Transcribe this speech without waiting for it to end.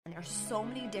are so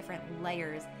many different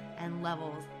layers and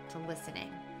levels to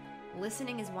listening.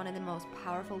 Listening is one of the most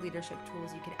powerful leadership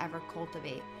tools you could ever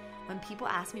cultivate. When people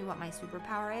ask me what my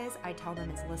superpower is, I tell them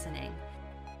it's listening.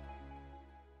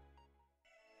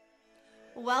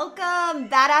 Welcome,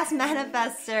 Badass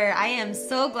Manifester. I am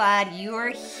so glad you are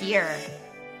here.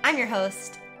 I'm your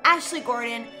host, Ashley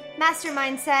Gordon, master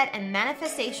mindset and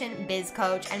manifestation biz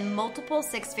coach and multiple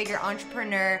six-figure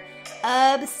entrepreneur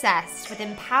obsessed with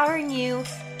empowering you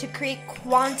to create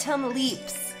quantum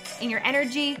leaps in your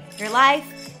energy, your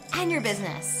life, and your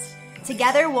business.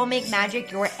 Together, we'll make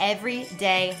magic your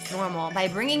everyday normal by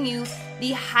bringing you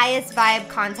the highest vibe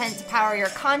content to power your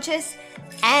conscious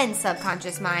and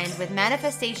subconscious mind with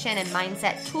manifestation and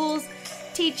mindset tools,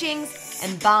 teachings,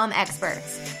 and bomb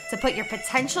experts to put your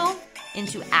potential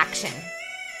into action.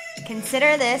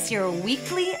 Consider this your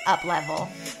weekly up level.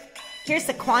 Here's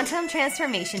the quantum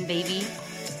transformation, baby.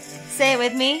 Say it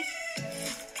with me.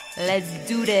 Let's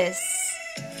do this.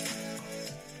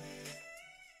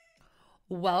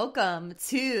 Welcome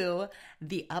to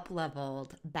the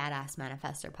Up-Leveled Badass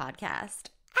Manifester podcast.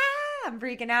 I'm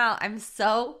freaking out. I'm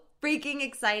so freaking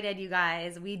excited, you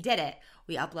guys. We did it.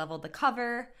 We up-leveled the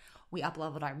cover. We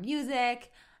up-leveled our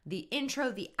music, the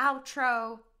intro, the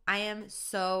outro. I am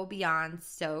so beyond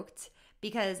stoked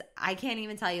because I can't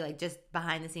even tell you, like, just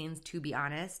behind the scenes, to be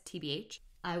honest, TBH.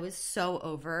 I was so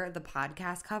over the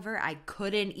podcast cover. I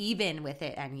couldn't even with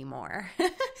it anymore.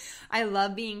 I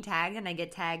love being tagged and I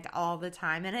get tagged all the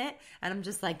time in it. And I'm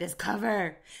just like, this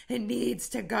cover, it needs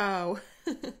to go.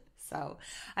 So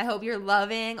I hope you're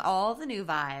loving all the new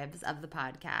vibes of the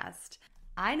podcast.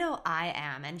 I know I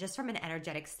am. And just from an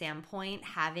energetic standpoint,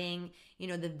 having,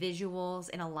 the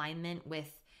visuals in alignment with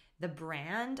the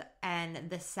brand and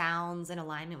the sounds in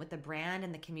alignment with the brand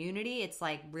and the community, it's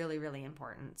like really, really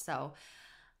important. So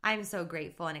I'm so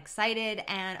grateful and excited.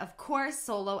 And of course,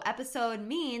 solo episode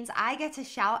means I get to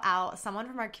shout out someone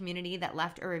from our community that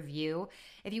left a review.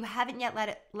 If you haven't yet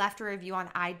left a review on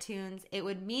iTunes, it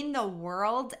would mean the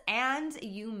world and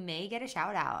you may get a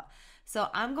shout out. So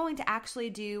I'm going to actually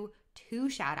do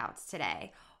 2 shout outs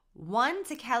today. One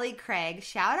to Kelly Craig.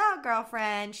 Shout out,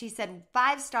 girlfriend. She said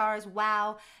 5 stars.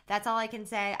 Wow. That's all I can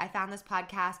say. I found this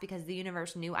podcast because the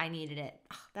universe knew I needed it.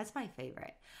 Oh, that's my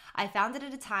favorite. I found it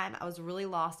at a time I was really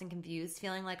lost and confused,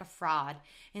 feeling like a fraud.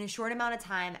 In a short amount of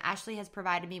time, Ashley has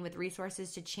provided me with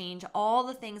resources to change all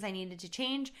the things I needed to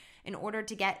change in order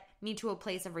to get me to a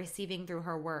place of receiving through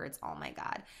her words. Oh my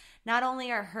God. Not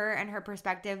only are her and her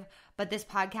perspective, but this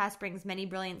podcast brings many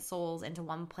brilliant souls into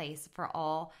one place for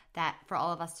all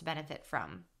of us to benefit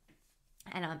from.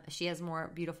 And she has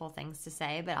more beautiful things to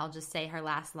say, but I'll just say her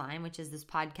last line, which is, this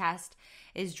podcast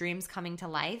is dreams coming to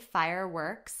life,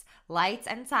 fireworks, lights,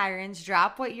 and sirens.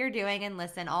 Drop what you're doing and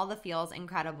listen. All the feels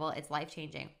incredible. It's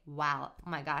life-changing. Wow. Oh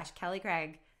my gosh. Kelly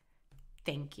Craig,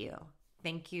 thank you.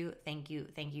 Thank you, thank you,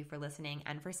 thank you for listening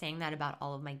and for saying that about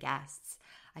all of my guests.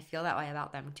 I feel that way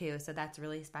about them too, so that's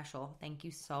really special. Thank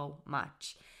you so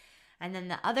much. And then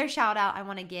the other shout out I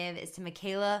want to give is to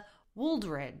Michaela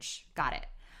Wooldridge. Got it.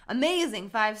 Amazing,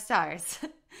 5 stars.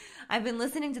 I've been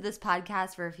listening to this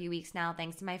podcast for a few weeks now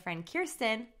thanks to my friend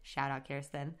Kirsten. Shout out,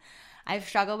 Kirsten. I've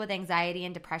struggled with anxiety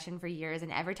and depression for years,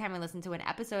 and every time I listen to an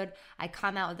episode, I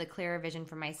come out with a clearer vision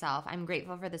for myself. I'm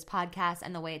grateful for this podcast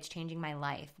and the way it's changing my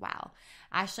life. Wow.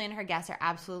 Ashley and her guests are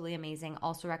absolutely amazing.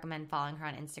 Also recommend following her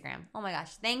on Instagram. Oh my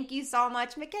gosh. Thank you so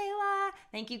much, Michaela.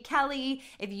 Thank you, Kelly.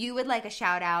 If you would like a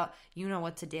shout out, you know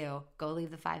what to do. Go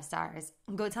leave the 5 stars.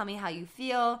 Go tell me how you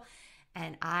feel.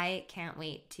 And I can't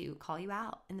wait to call you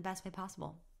out in the best way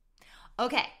possible.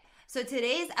 Okay. So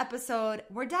today's episode,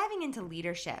 we're diving into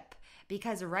leadership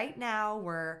because right now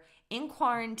we're in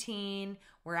quarantine.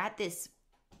 We're at this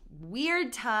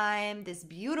weird time, this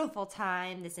beautiful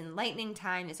time, this enlightening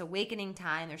time, this awakening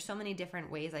time. There's so many different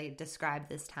ways I describe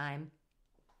this time.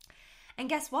 And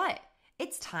guess what?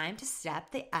 It's time to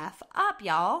step the F up,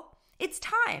 y'all. It's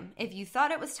time. If you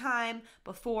thought it was time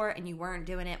before and you weren't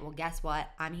doing it, well, guess what?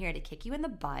 I'm here to kick you in the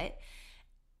butt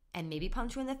and maybe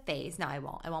punch you in the face. No, I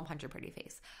won't. I won't punch your pretty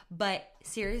face. But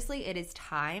seriously, it is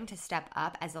time to step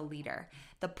up as a leader.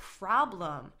 The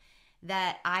problem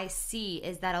that I see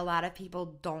is that a lot of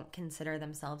people don't consider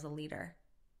themselves a leader.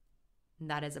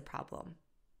 That is a problem.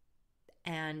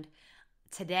 And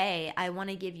today, I want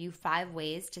to give you 5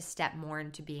 ways to step more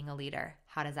into being a leader.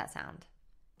 How does that sound?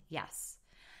 Yes.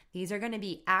 These are going to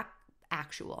be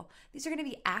actual. These are going to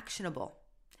be actionable,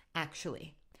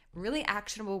 actually. Really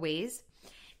actionable ways.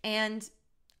 And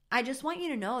I just want you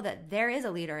to know that there is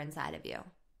a leader inside of you.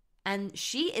 And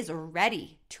she is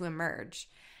ready to emerge.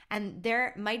 And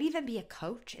there might even be a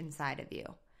coach inside of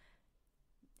you.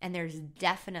 And there's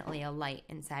definitely a light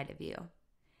inside of you.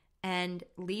 And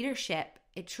leadership,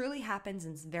 it truly happens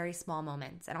in very small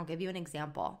moments. And I'll give you an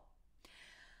example.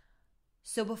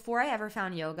 So before I ever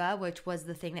found yoga, which was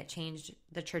the thing that changed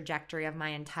the trajectory of my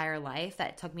entire life,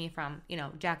 that took me from,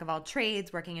 jack of all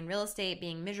trades, working in real estate,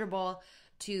 being miserable,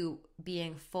 to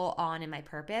being full on in my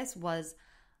purpose, was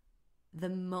the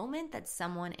moment that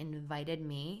someone invited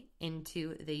me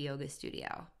into the yoga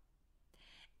studio.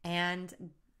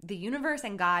 And the universe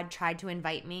and God tried to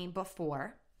invite me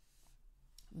before,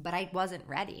 but I wasn't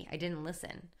ready. I didn't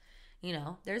listen.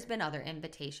 There's been other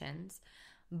invitations,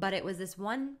 but it was this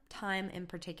one time in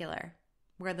particular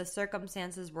where the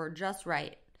circumstances were just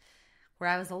right, where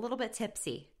I was a little bit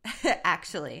tipsy,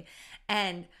 actually.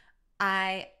 And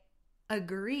I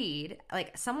agreed,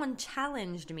 like someone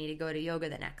challenged me to go to yoga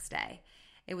the next day.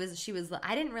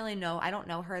 I didn't really know, I don't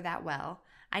know her that well.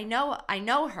 I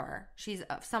know her. She's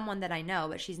someone that I know,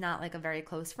 but she's not like a very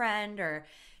close friend,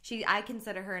 I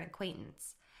consider her an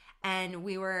acquaintance. And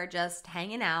we were just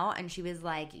hanging out, and she was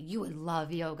like, you would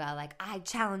love yoga. Like, I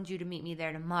challenge you to meet me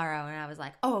there tomorrow. And I was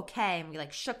like, oh, okay. And we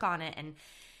like shook on it. And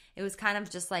it was kind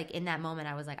of just like in that moment,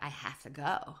 I was like, I have to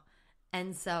go.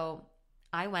 And so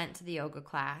I went to the yoga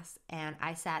class, and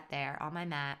I sat there on my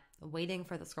mat waiting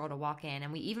for this girl to walk in.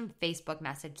 And we even Facebook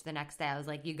messaged the next day. I was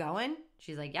like, you going?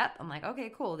 She's like, yep. I'm like,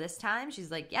 okay, cool. This time?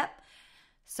 She's like, yep.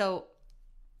 So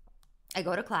I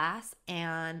go to class,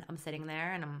 and I'm sitting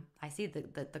there, and I see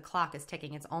the clock is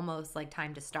ticking. It's almost like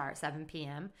time to start, 7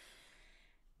 p.m.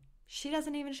 She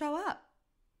doesn't even show up.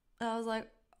 I was like,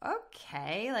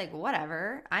 okay, like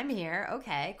whatever. I'm here.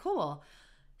 Okay, cool.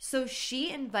 So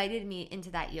she invited me into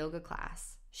that yoga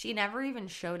class. She never even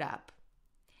showed up.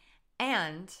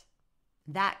 And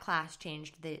that class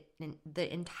changed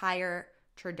the entire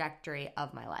trajectory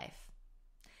of my life,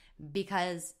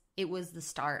 because it was the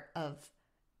start of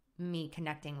me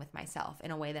connecting with myself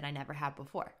in a way that I never have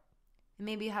before. And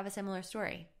maybe you have a similar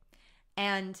story.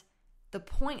 And the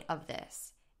point of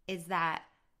this is that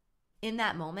in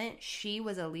that moment, she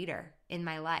was a leader in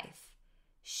my life.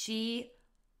 She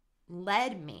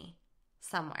led me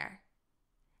somewhere.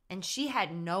 And she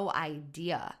had no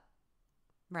idea,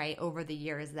 right, over the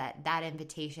years that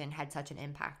invitation had such an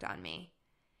impact on me.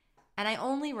 And I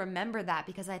only remember that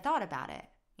because I thought about it.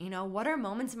 What are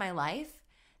moments in my life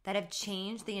that have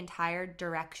changed the entire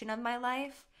direction of my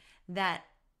life that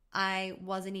I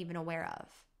wasn't even aware of?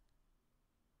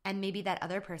 And maybe that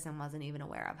other person wasn't even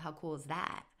aware of. How cool is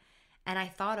that? And I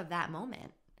thought of that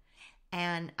moment.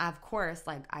 And of course,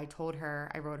 like I told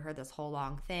her, I wrote her this whole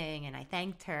long thing, and I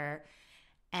thanked her.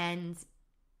 And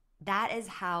that is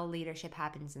how leadership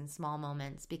happens in small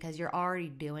moments, because you're already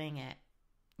doing it.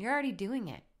 You're already doing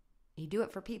it. You do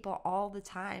it for people all the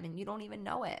time, and you don't even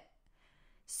know it.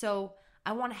 So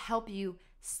I want to help you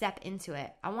step into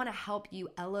it. I want to help you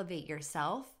elevate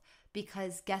yourself,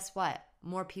 because guess what?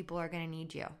 More people are going to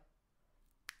need you.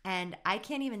 And I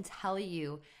can't even tell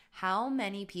you how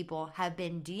many people have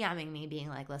been DMing me being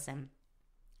like, listen,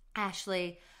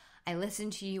 Ashley, I listen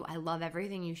to you. I love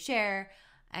everything you share.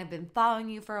 I've been following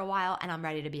you for a while, and I'm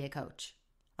ready to be a coach.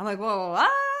 I'm like, whoa,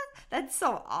 what? That's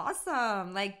so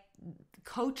awesome. Like,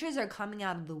 coaches are coming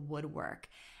out of the woodwork.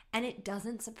 And it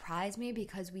doesn't surprise me,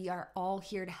 because we are all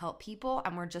here to help people,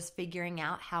 and we're just figuring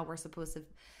out how we're supposed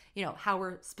to, how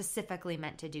we're specifically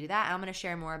meant to do that. I'm going to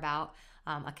share more about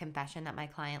a confession that my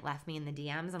client left me in the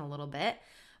DMs in a little bit,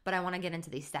 but I want to get into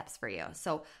these steps for you.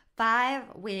 So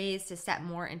 5 ways to step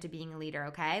more into being a leader,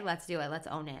 okay? Let's do it. Let's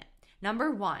own it.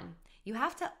 Number 1, you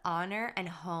have to honor and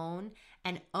hone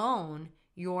and own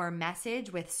your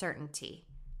message with certainty,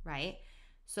 right?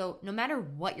 So no matter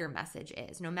what your message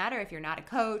is, no matter if you're not a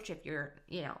coach, if you're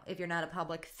not a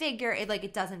public figure,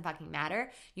 it doesn't fucking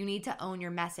matter. You need to own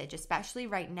your message, especially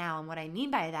right now. And what I mean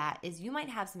by that is you might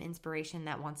have some inspiration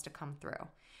that wants to come through.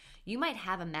 You might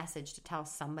have a message to tell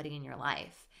somebody in your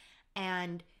life.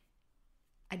 And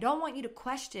I don't want you to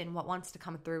question what wants to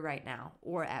come through right now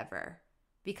or ever,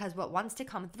 because what wants to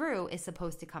come through is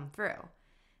supposed to come through.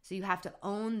 So you have to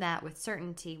own that with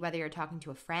certainty, whether you're talking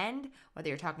to a friend, whether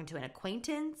you're talking to an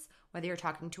acquaintance, whether you're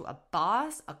talking to a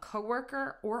boss, a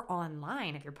coworker, or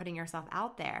online if you're putting yourself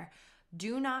out there.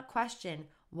 Do not question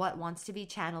what wants to be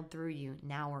channeled through you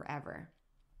now or ever.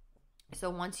 So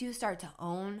once you start to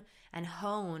own and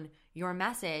hone your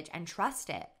message and trust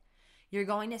it, you're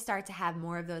going to start to have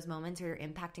more of those moments where you're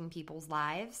impacting people's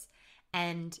lives.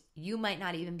 And you might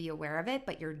not even be aware of it,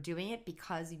 but you're doing it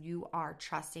because you are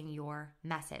trusting your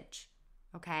message,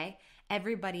 okay?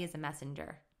 Everybody is a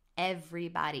messenger.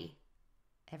 Everybody.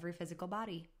 Every physical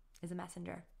body is a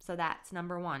messenger. So that's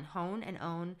number 1. Hone and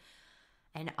own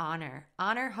and honor.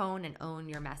 Honor, hone, and own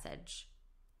your message.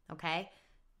 Okay.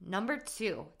 Number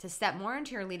 2, to step more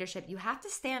into your leadership, you have to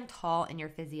stand tall in your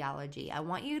physiology. I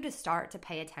want you to start to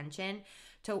pay attention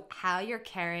to how you're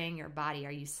carrying your body.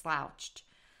 Are you slouched?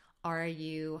 Are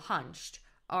you hunched?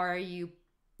 Are you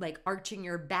like arching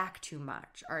your back too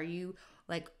much? Are you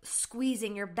like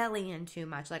squeezing your belly in too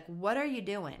much? Like, what are you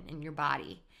doing in your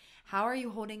body? How are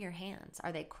you holding your hands?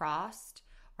 Are they crossed?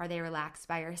 Are they relaxed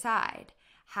by your side?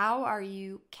 How are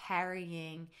you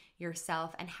carrying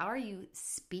yourself, and how are you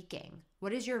speaking?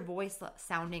 What is your voice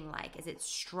sounding like? Is it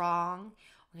strong,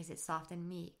 or is it soft and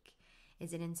meek?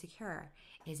 Is it insecure?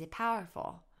 Is it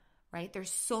powerful? Right?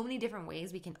 There's so many different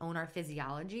ways we can own our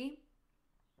physiology,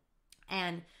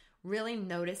 and really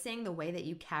noticing the way that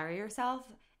you carry yourself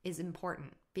is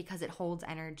important because it holds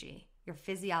energy. Your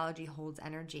physiology holds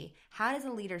energy. How does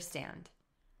a leader stand?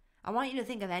 I want you to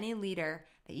think of any leader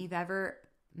that you've ever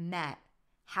met.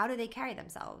 How do they carry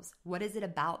themselves? What is it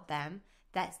about them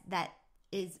that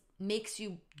makes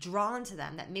you drawn to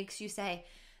them, that makes you say,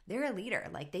 they're a leader,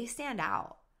 like they stand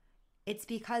out? It's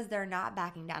because they're not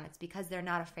backing down. It's because they're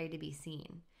not afraid to be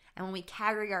seen. And when we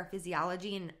carry our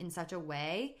physiology in such a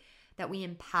way that we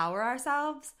empower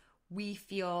ourselves, we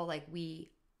feel like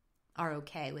we are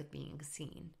okay with being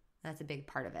seen. That's a big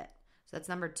part of it. So that's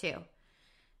number 2.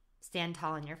 Stand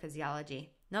tall in your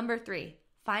physiology. Number 3,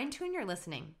 fine-tune your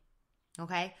listening.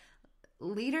 Okay?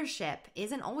 Leadership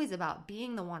isn't always about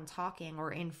being the one talking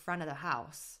or in front of the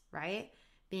house, right?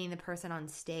 Being the person on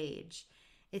stage.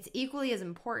 It's equally as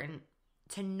important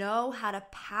to know how to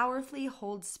powerfully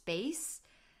hold space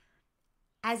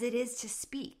as it is to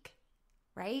speak,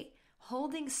 right?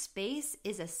 Holding space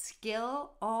is a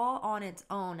skill all on its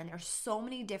own, and there's so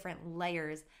many different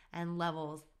layers and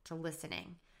levels to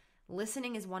listening.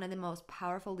 Listening is one of the most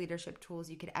powerful leadership tools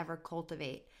you could ever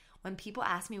cultivate. When people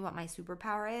ask me what my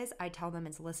superpower is, I tell them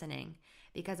it's listening,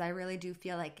 because I really do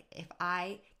feel like if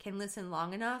I can listen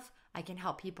long enough, I can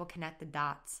help people connect the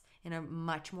dots in a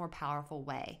much more powerful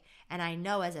way. And I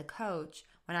know as a coach,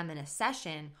 when I'm in a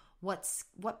session,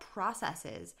 what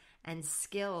processes and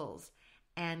skills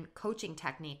and coaching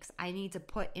techniques I need to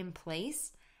put in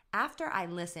place after I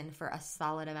listen for a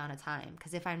solid amount of time.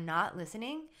 Because if I'm not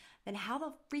listening, then how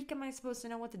the freak am I supposed to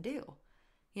know what to do?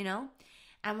 You know?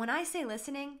 And when I say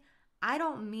listening, I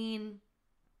don't mean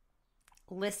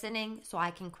listening so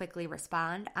I can quickly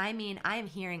respond. I mean, I am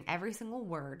hearing every single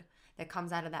word that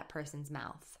comes out of that person's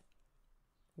mouth.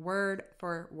 Word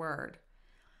for word.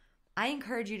 I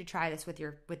encourage you to try this with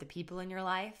the people in your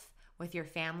life, with your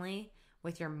family,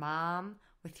 with your mom,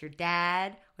 with your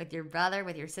dad, with your brother,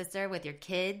 with your sister, with your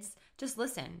kids. Just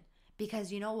listen,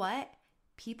 because you know what?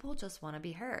 People just want to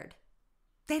be heard.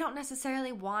 They don't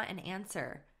necessarily want an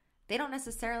answer. They don't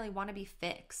necessarily want to be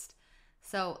fixed.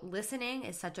 So listening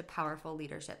is such a powerful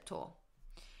leadership tool.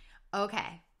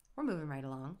 Okay, we're moving right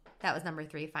along. That was number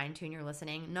 3, fine-tune your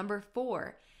listening. Number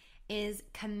 4 is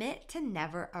commit to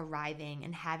never arriving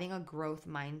and having a growth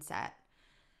mindset.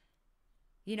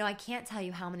 You know, I can't tell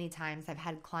you how many times I've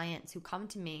had clients who come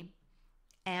to me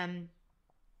and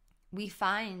we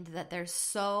find that there's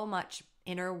so much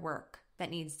inner work that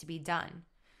needs to be done.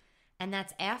 And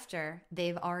that's after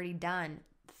they've already done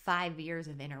 5 years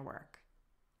of inner work.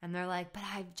 And they're like, but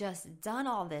I've just done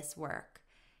all this work.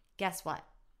 Guess what?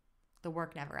 The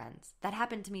work never ends. That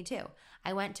happened to me too.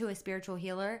 I went to a spiritual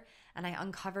healer and I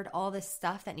uncovered all this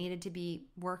stuff that needed to be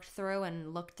worked through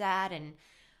and looked at and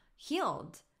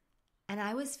healed. And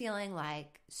I was feeling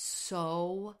like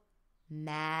so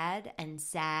mad and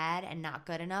sad and not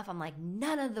good enough. I'm like,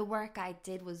 none of the work I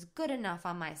did was good enough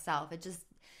on myself.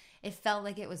 It felt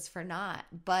like it was for naught.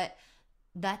 But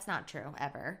that's not true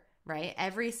ever, right?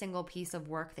 Every single piece of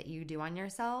work that you do on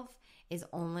yourself is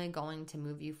only going to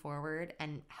move you forward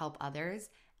and help others,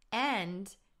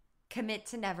 and commit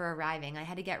to never arriving. I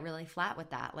had to get really flat with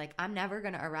that. Like, I'm never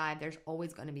going to arrive. There's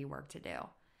always going to be work to do.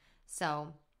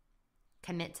 So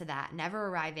commit to that, never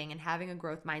arriving, and having a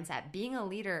growth mindset. Being a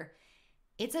leader,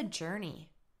 it's a journey.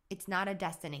 It's not a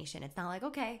destination. It's not like,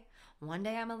 okay, one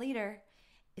day I'm a leader.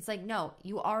 It's like, no,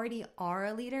 you already are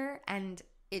a leader, and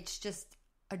it's just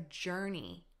a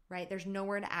journey, right? There's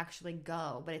nowhere to actually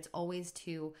go, but it's always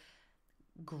to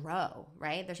grow,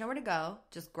 right? There's nowhere to go,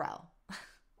 just grow.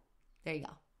 There you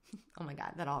go. Oh my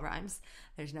God, that all rhymes.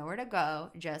 There's nowhere to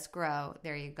go, just grow.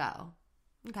 There you go.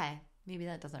 Okay, maybe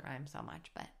that doesn't rhyme so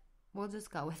much, but we'll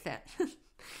just go with it.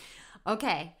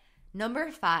 Okay, number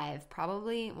 5,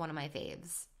 probably one of my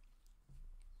faves.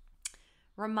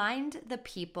 Remind the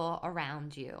people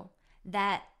around you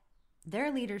that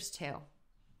they're leaders too.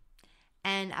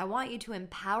 And I want you to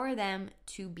empower them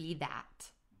to be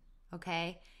that,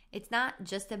 okay? It's not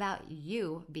just about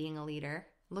you being a leader.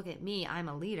 Look at me, I'm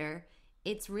a leader.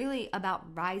 It's really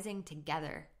about rising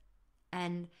together.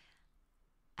 And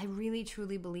I really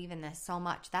truly believe in this so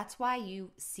much. That's why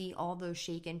you see all those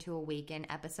Shaken to Awaken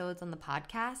episodes on the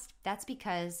podcast. That's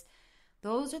because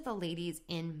those are the ladies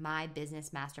in my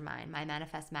business mastermind, my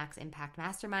Manifest Max Impact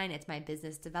Mastermind. It's my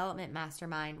business development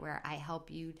mastermind where I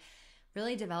help you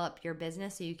really develop your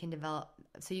business so you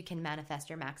can manifest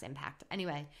your max impact.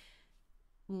 Anyway,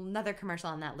 another commercial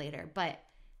on that later, but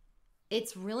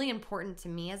it's really important to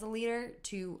me as a leader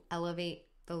to elevate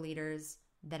the leaders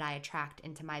that I attract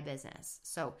into my business.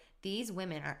 So these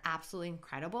women are absolutely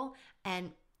incredible,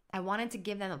 and I wanted to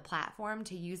give them a platform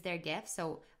to use their gifts.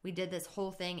 So we did this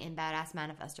whole thing in Badass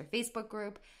Manifestor Facebook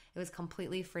group. It was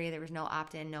completely free. There was no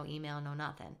opt-in, no email, no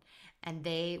nothing. And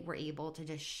they were able to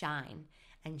just shine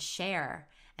and share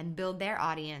and build their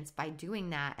audience by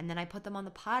doing that. And then I put them on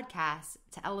the podcast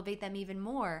to elevate them even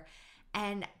more.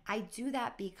 And I do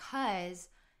that because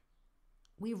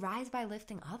we rise by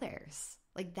lifting others.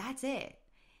 Like, that's it.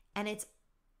 And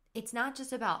it's not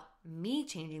just about me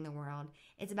changing the world.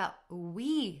 It's about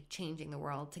we changing the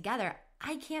world together.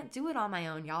 I can't do it on my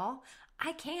own, y'all.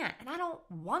 I can't, and I don't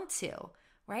want to,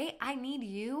 right? I need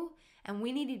you, and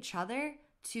we need each other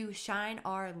to shine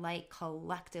our light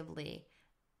collectively.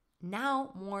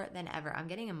 Now more than ever. I'm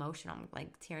getting emotional. I'm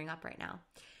like tearing up right now.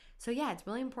 So yeah, it's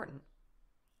really important.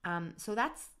 So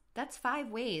that's 5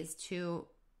 ways to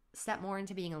step more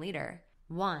into being a leader.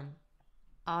 1,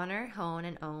 honor, hone,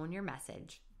 and own your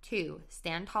message. 2,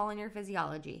 stand tall in your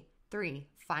physiology. 3,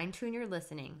 fine-tune your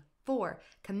listening. 4,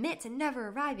 commit to never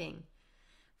arriving.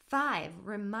 5,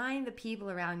 remind the people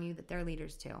around you that they're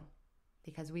leaders too,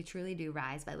 because we truly do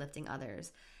rise by lifting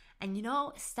others. And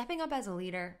stepping up as a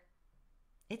leader,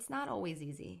 it's not always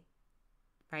easy,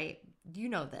 right? You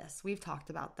know this. We've talked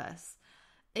about this.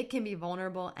 It can be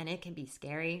vulnerable and it can be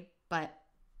scary, but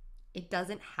it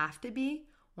doesn't have to be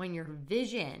when your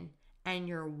vision and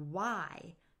your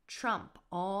why trump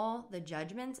all the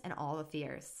judgments and all the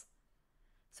fears.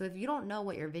 So if you don't know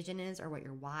what your vision is or what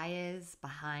your why is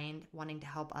behind wanting to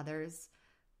help others,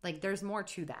 like, there's more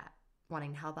to that.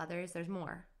 Wanting to help others, there's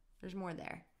more. There's more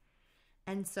there.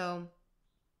 And so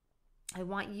I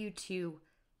want you to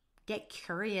get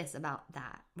curious about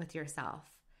that with yourself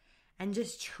and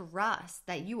just trust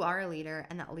that you are a leader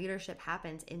and that leadership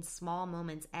happens in small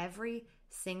moments every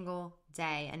single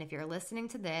day. And if you're listening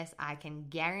to this, I can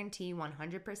guarantee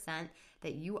 100%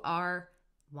 that you are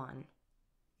one.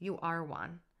 You are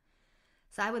one.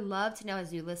 So I would love to know,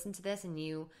 as you listen to this and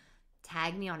you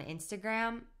tag me on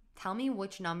Instagram, tell me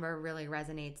which number really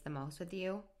resonates the most with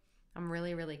you. I'm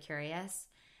really, really curious.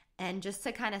 And just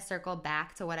to kind of circle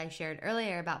back to what I shared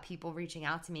earlier about people reaching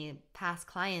out to me, past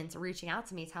clients reaching out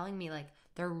to me, telling me like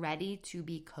they're ready to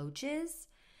be coaches.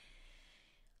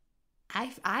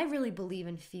 I really believe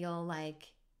and feel like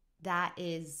that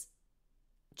is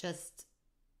just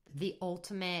the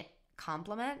ultimate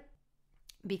compliment,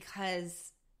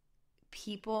 because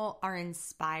people are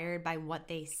inspired by what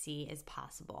they see as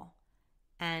possible.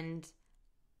 And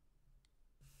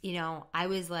I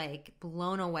was like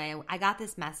blown away. I got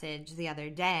this message the other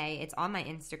day. It's on my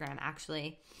Instagram,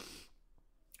 actually.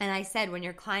 And I said, when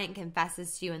your client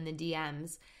confesses to you in the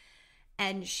DMs,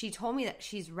 and she told me that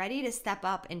she's ready to step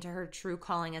up into her true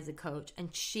calling as a coach.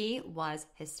 And she was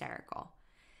hysterical.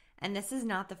 And this is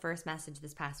not the first message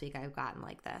this past week I've gotten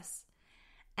like this.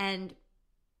 And,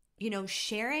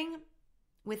 sharing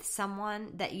with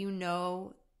someone that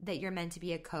that you're meant to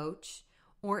be a coach,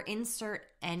 or insert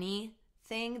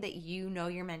anything that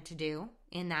you're meant to do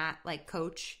in that, like,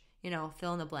 coach,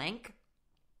 fill in the blank.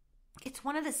 It's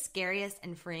one of the scariest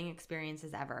and freeing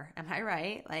experiences ever. Am I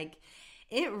right? Like,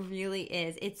 it really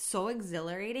is. It's so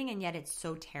exhilarating, and yet it's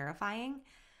so terrifying,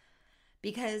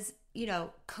 because,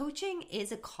 coaching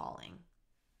is a calling.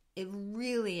 It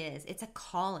really is. It's a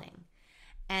calling.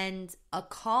 And a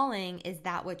calling is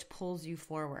that which pulls you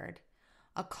forward.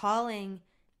 A calling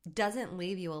doesn't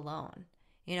leave you alone.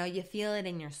 You feel it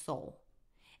in your soul.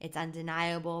 It's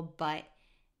undeniable, but,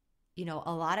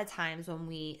 a lot of times when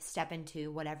we step into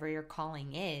whatever your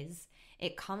calling is,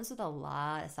 it comes with a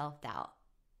lot of self-doubt.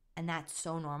 And that's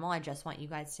so normal. I just want you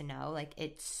guys to know, like,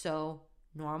 it's so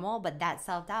normal, but that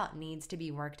self-doubt needs to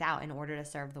be worked out in order to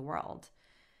serve the world,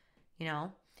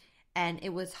 And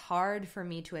it was hard for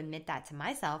me to admit that to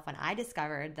myself when I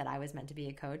discovered that I was meant to be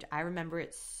a coach. I remember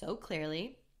it so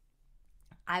clearly.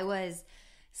 I was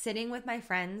sitting with my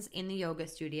friends in the yoga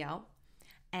studio,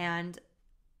 and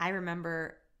I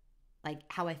remember like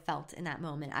how I felt in that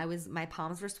moment. My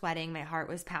palms were sweating, my heart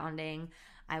was pounding.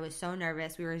 I was so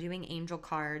nervous. We were doing angel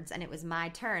cards, and it was my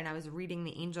turn. I was reading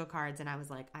the angel cards, and I was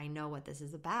like, I know what this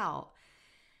is about.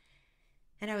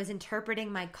 and I was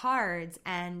interpreting my cards,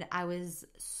 and I was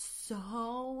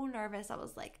so nervous. I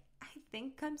was like, I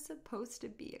think I'm supposed to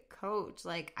be a coach.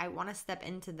 Like, I want to step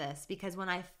into this, because when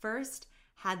I first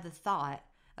had the thought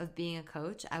of being a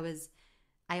coach,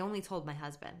 I only told my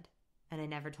husband, and I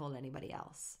never told anybody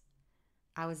else.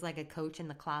 I was like a coach in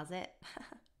the closet.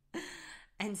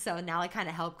 And so now I kind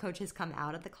of help coaches come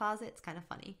out of the closet. It's kind of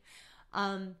funny.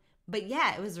 But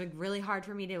yeah, it was like really hard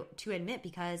for me to admit,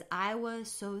 because I was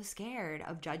so scared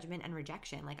of judgment and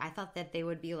rejection. Like, I thought that they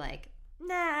would be like,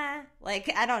 nah,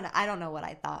 like, I don't know what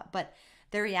I thought, but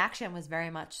the reaction was very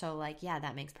much so like, yeah,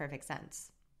 that makes perfect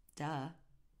sense. Duh.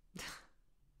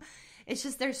 It's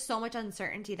just, there's so much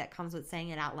uncertainty that comes with saying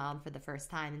it out loud for the first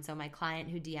time. And so my client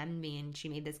who DM'd me and she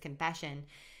made this confession,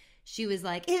 she was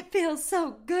like, it feels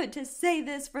so good to say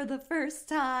this for the first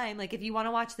time. Like, if you want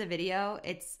to watch the video,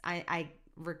 it's, I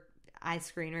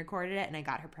screen recorded it and I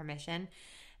got her permission,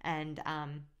 and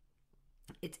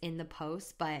it's in the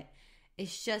post. But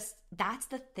it's just, that's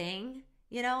the thing,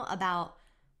 about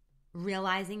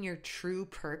realizing your true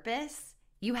purpose.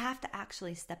 You have to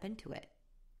actually step into it.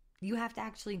 You have to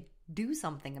actually do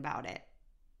something about it.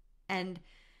 And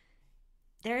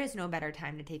there is no better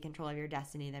time to take control of your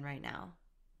destiny than right now.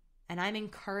 And I'm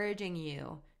encouraging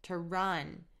you to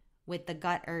run with the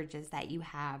gut urges that you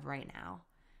have right now.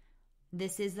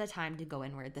 This is the time to go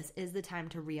inward. This is the time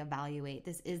to reevaluate.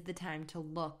 This is the time to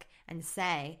look and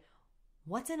say,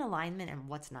 what's in alignment and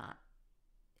what's not.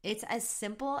 It's as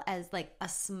simple as like a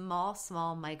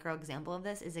small micro example of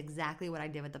this is exactly what I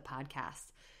did with the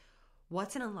podcast.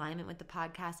 What's in alignment with the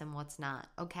podcast and what's not?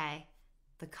 Okay,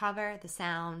 the cover, the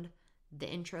sound, the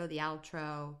intro, the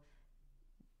outro,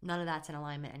 none of that's in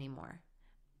alignment anymore.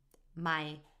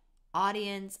 My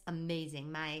audience, amazing.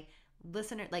 My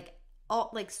listener,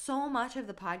 so much of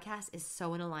the podcast is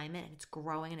so in alignment, and it's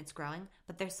growing and it's growing,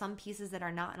 but there's some pieces that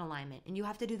are not in alignment, and you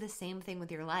have to do the same thing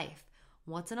with your life.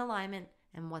 What's in alignment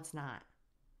and what's not?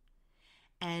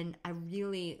 And I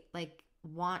really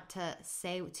want to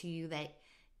say to you that,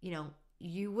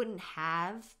 you wouldn't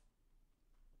have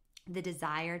the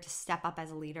desire to step up as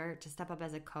a leader, to step up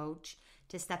as a coach,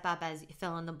 to step up as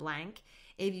fill in the blank,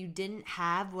 if you didn't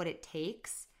have what it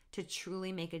takes to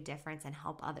truly make a difference and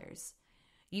help others.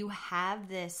 You have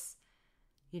this,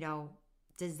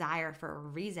 desire for a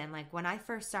reason. Like, when I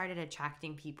first started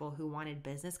attracting people who wanted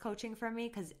business coaching from me,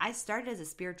 because I started as a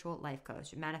spiritual life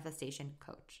coach, manifestation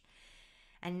coach.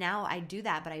 And now I do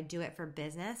that, but I do it for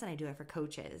business and I do it for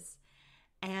coaches.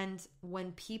 And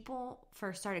when people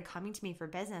first started coming to me for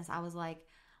business, I was like,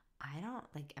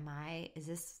 is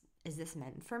this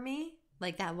meant for me?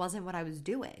 Like, that wasn't what I was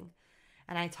doing.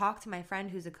 And I talked to my friend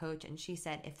who's a coach, and she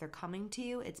said, if they're coming to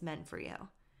you, it's meant for you.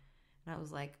 And I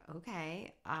was like,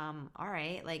 okay, all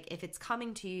right. Like, if it's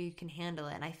coming to you, you can handle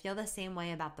it. And I feel the same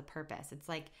way about the purpose. It's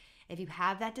like, if you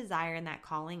have that desire and that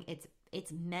calling,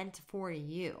 it's meant for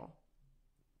you.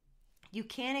 You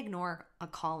can't ignore a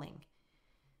calling.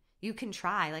 You can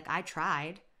try. Like, I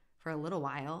tried for a little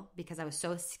while because I was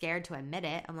so scared to admit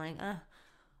it. I'm like,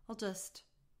 I'll just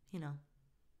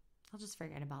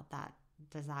forget about that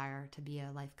desire to be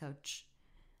a life coach.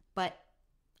 But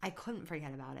I couldn't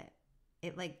forget about it.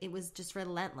 It was just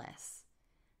relentless.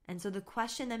 And so the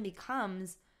question then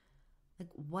becomes, like,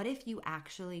 what if you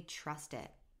actually trust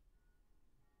it?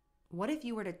 What if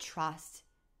you were to trust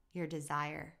your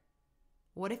desire?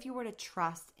 What if you were to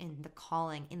trust in the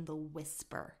calling, in the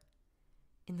whisper,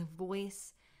 in the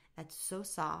voice that's so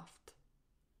soft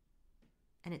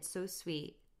and it's so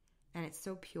sweet and it's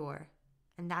so pure?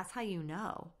 And that's how you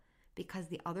know, because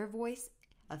the other voice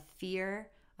of fear,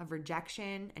 of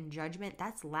rejection and judgment,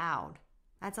 that's loud.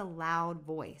 That's a loud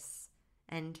voice.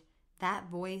 And that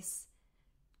voice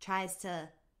tries to,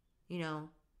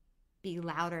 be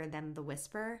louder than the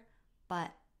whisper,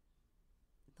 but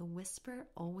the whisper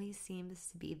always seems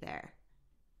to be there.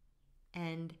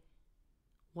 And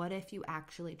what if you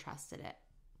actually trusted it?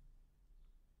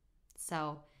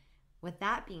 So, with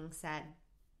that being said,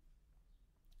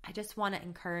 I just want to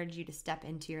encourage you to step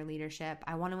into your leadership.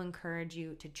 I want to encourage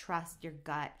you to trust your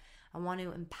gut. I want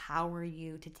to empower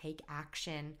you to take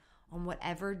action on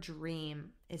whatever dream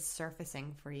is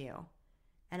surfacing for you.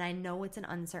 And I know it's an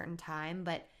uncertain time,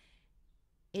 but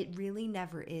it really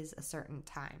never is a certain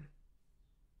time.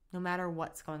 No matter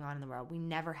what's going on in the world, we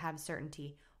never have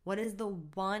certainty. What is the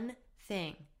one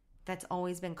thing that's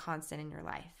always been constant in your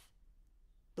life?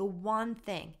 The one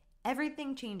thing.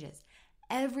 Everything changes.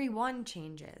 Everyone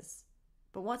changes.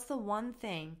 But what's the one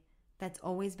thing that's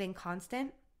always been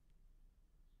constant?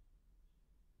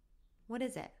 What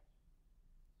is it?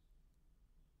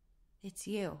 It's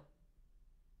you.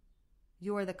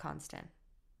 You're the constant.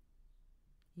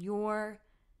 You're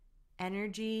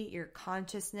energy, your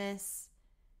consciousness,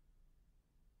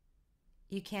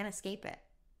 you can't escape it.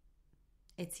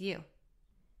 It's you.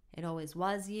 It always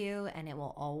was you, and it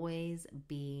will always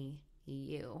be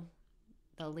you.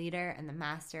 The leader and the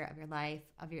master of your life,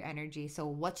 of your energy. So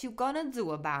what you gonna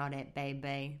do about it,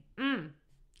 baby?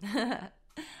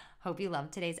 Hope you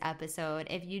loved today's episode.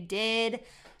 If you did,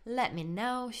 let me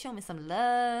know. Show me some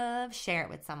love. Share it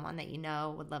with someone that you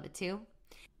know would love it too.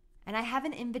 And I have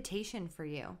an invitation for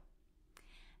you.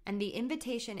 And the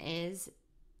invitation is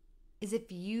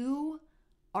if you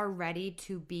are ready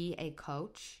to be a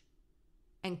coach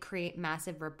and create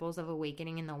massive ripples of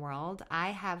awakening in the world, I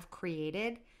have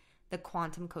created the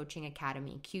Quantum Coaching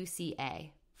Academy, QCA,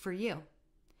 for you.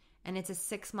 And it's a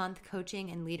 6-month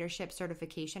coaching and leadership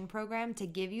certification program to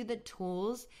give you the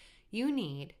tools you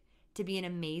need to be an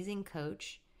amazing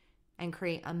coach and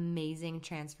create amazing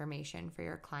transformation for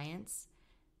your clients,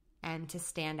 and to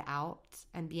stand out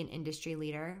and be an industry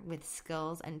leader with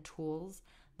skills and tools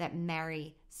that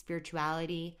marry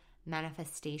spirituality,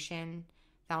 manifestation,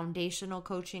 foundational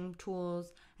coaching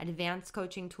tools, advanced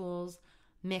coaching tools,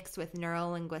 mixed with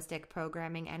neuro-linguistic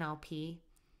programming, NLP,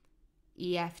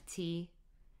 EFT,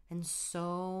 and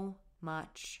so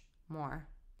much more.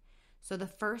 So the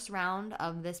first round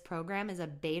of this program is a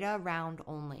beta round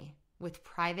only with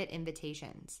private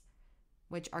invitations,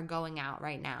 which are going out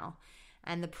right now.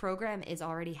 And the program is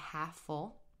already half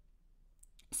full.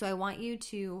 So I want you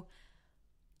to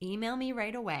email me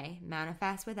right away,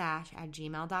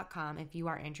 manifestwithash@gmail.com, if you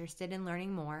are interested in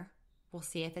learning more. We'll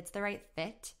see if it's the right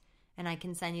fit, and I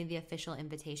can send you the official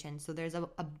invitation. So there's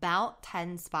about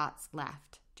 10 spots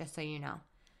left, just so you know.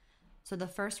 So the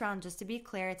first round, just to be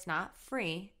clear, it's not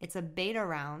free. It's a beta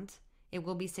round. It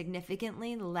will be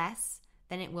significantly less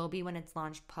than it will be when it's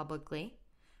launched publicly.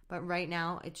 But right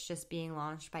now, it's just being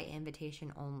launched by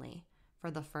invitation only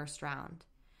for the first round.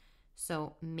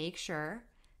 So make sure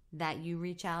that you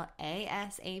reach out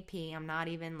ASAP. I'm not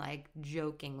even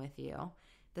joking with you.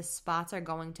 The spots are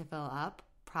going to fill up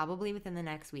probably within the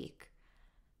next week.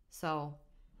 So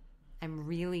I'm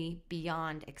really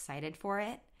beyond excited for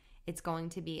it. It's going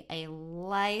to be a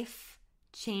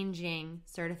life-changing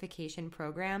certification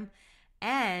program.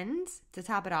 And to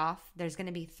top it off, there's going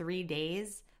to be 3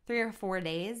 or 4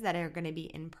 days that are going to be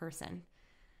in person,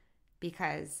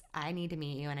 because I need to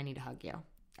meet you and I need to hug you.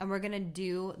 And we're going to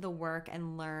do the work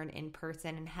and learn in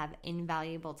person and have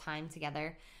invaluable time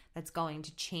together that's going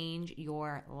to change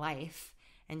your life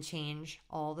and change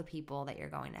all the people that you're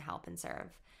going to help and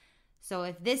serve. So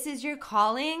if this is your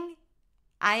calling,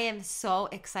 I am so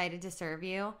excited to serve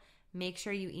you. Make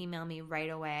sure you email me right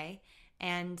away.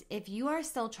 And if you are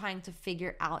still trying to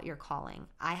figure out your calling,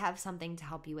 I have something to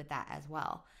help you with that as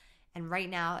well. And right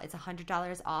now, it's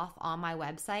 $100 off on my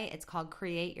website. It's called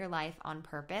Create Your Life on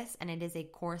Purpose, and it is a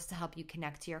course to help you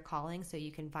connect to your calling so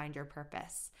you can find your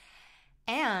purpose.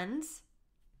 And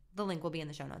the link will be in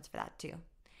the show notes for that too.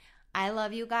 I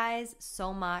love you guys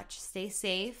so much. Stay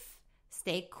safe,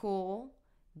 stay cool,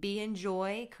 be in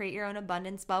joy, create your own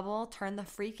abundance bubble, turn the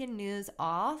freaking news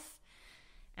off,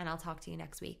 and I'll talk to you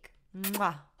next week.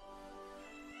 Mwah.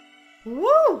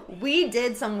 Woo! We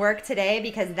did some work today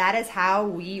because that is how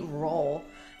we roll.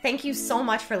 Thank you so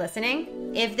much for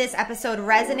listening. If this episode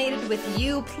resonated with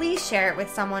you, please share it with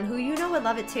someone who you know would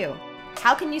love it too.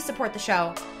 How can you support the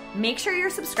show? Make sure you're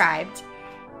subscribed,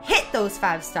 hit those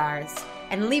 5 stars,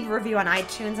 and leave a review on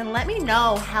iTunes, and let me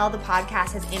know how the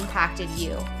podcast has impacted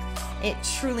you. It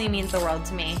truly means the world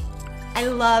to me. I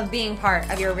love being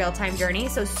part of your real-time journey,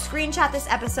 so screenshot this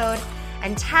episode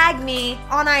and tag me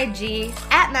on IG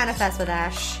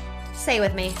 @ManifestWithAsh. Say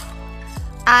with me,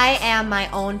 I am my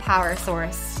own power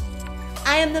source.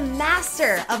 I am the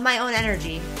master of my own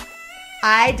energy.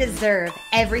 I deserve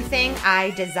everything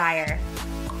I desire.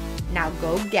 Now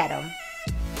go get 'em.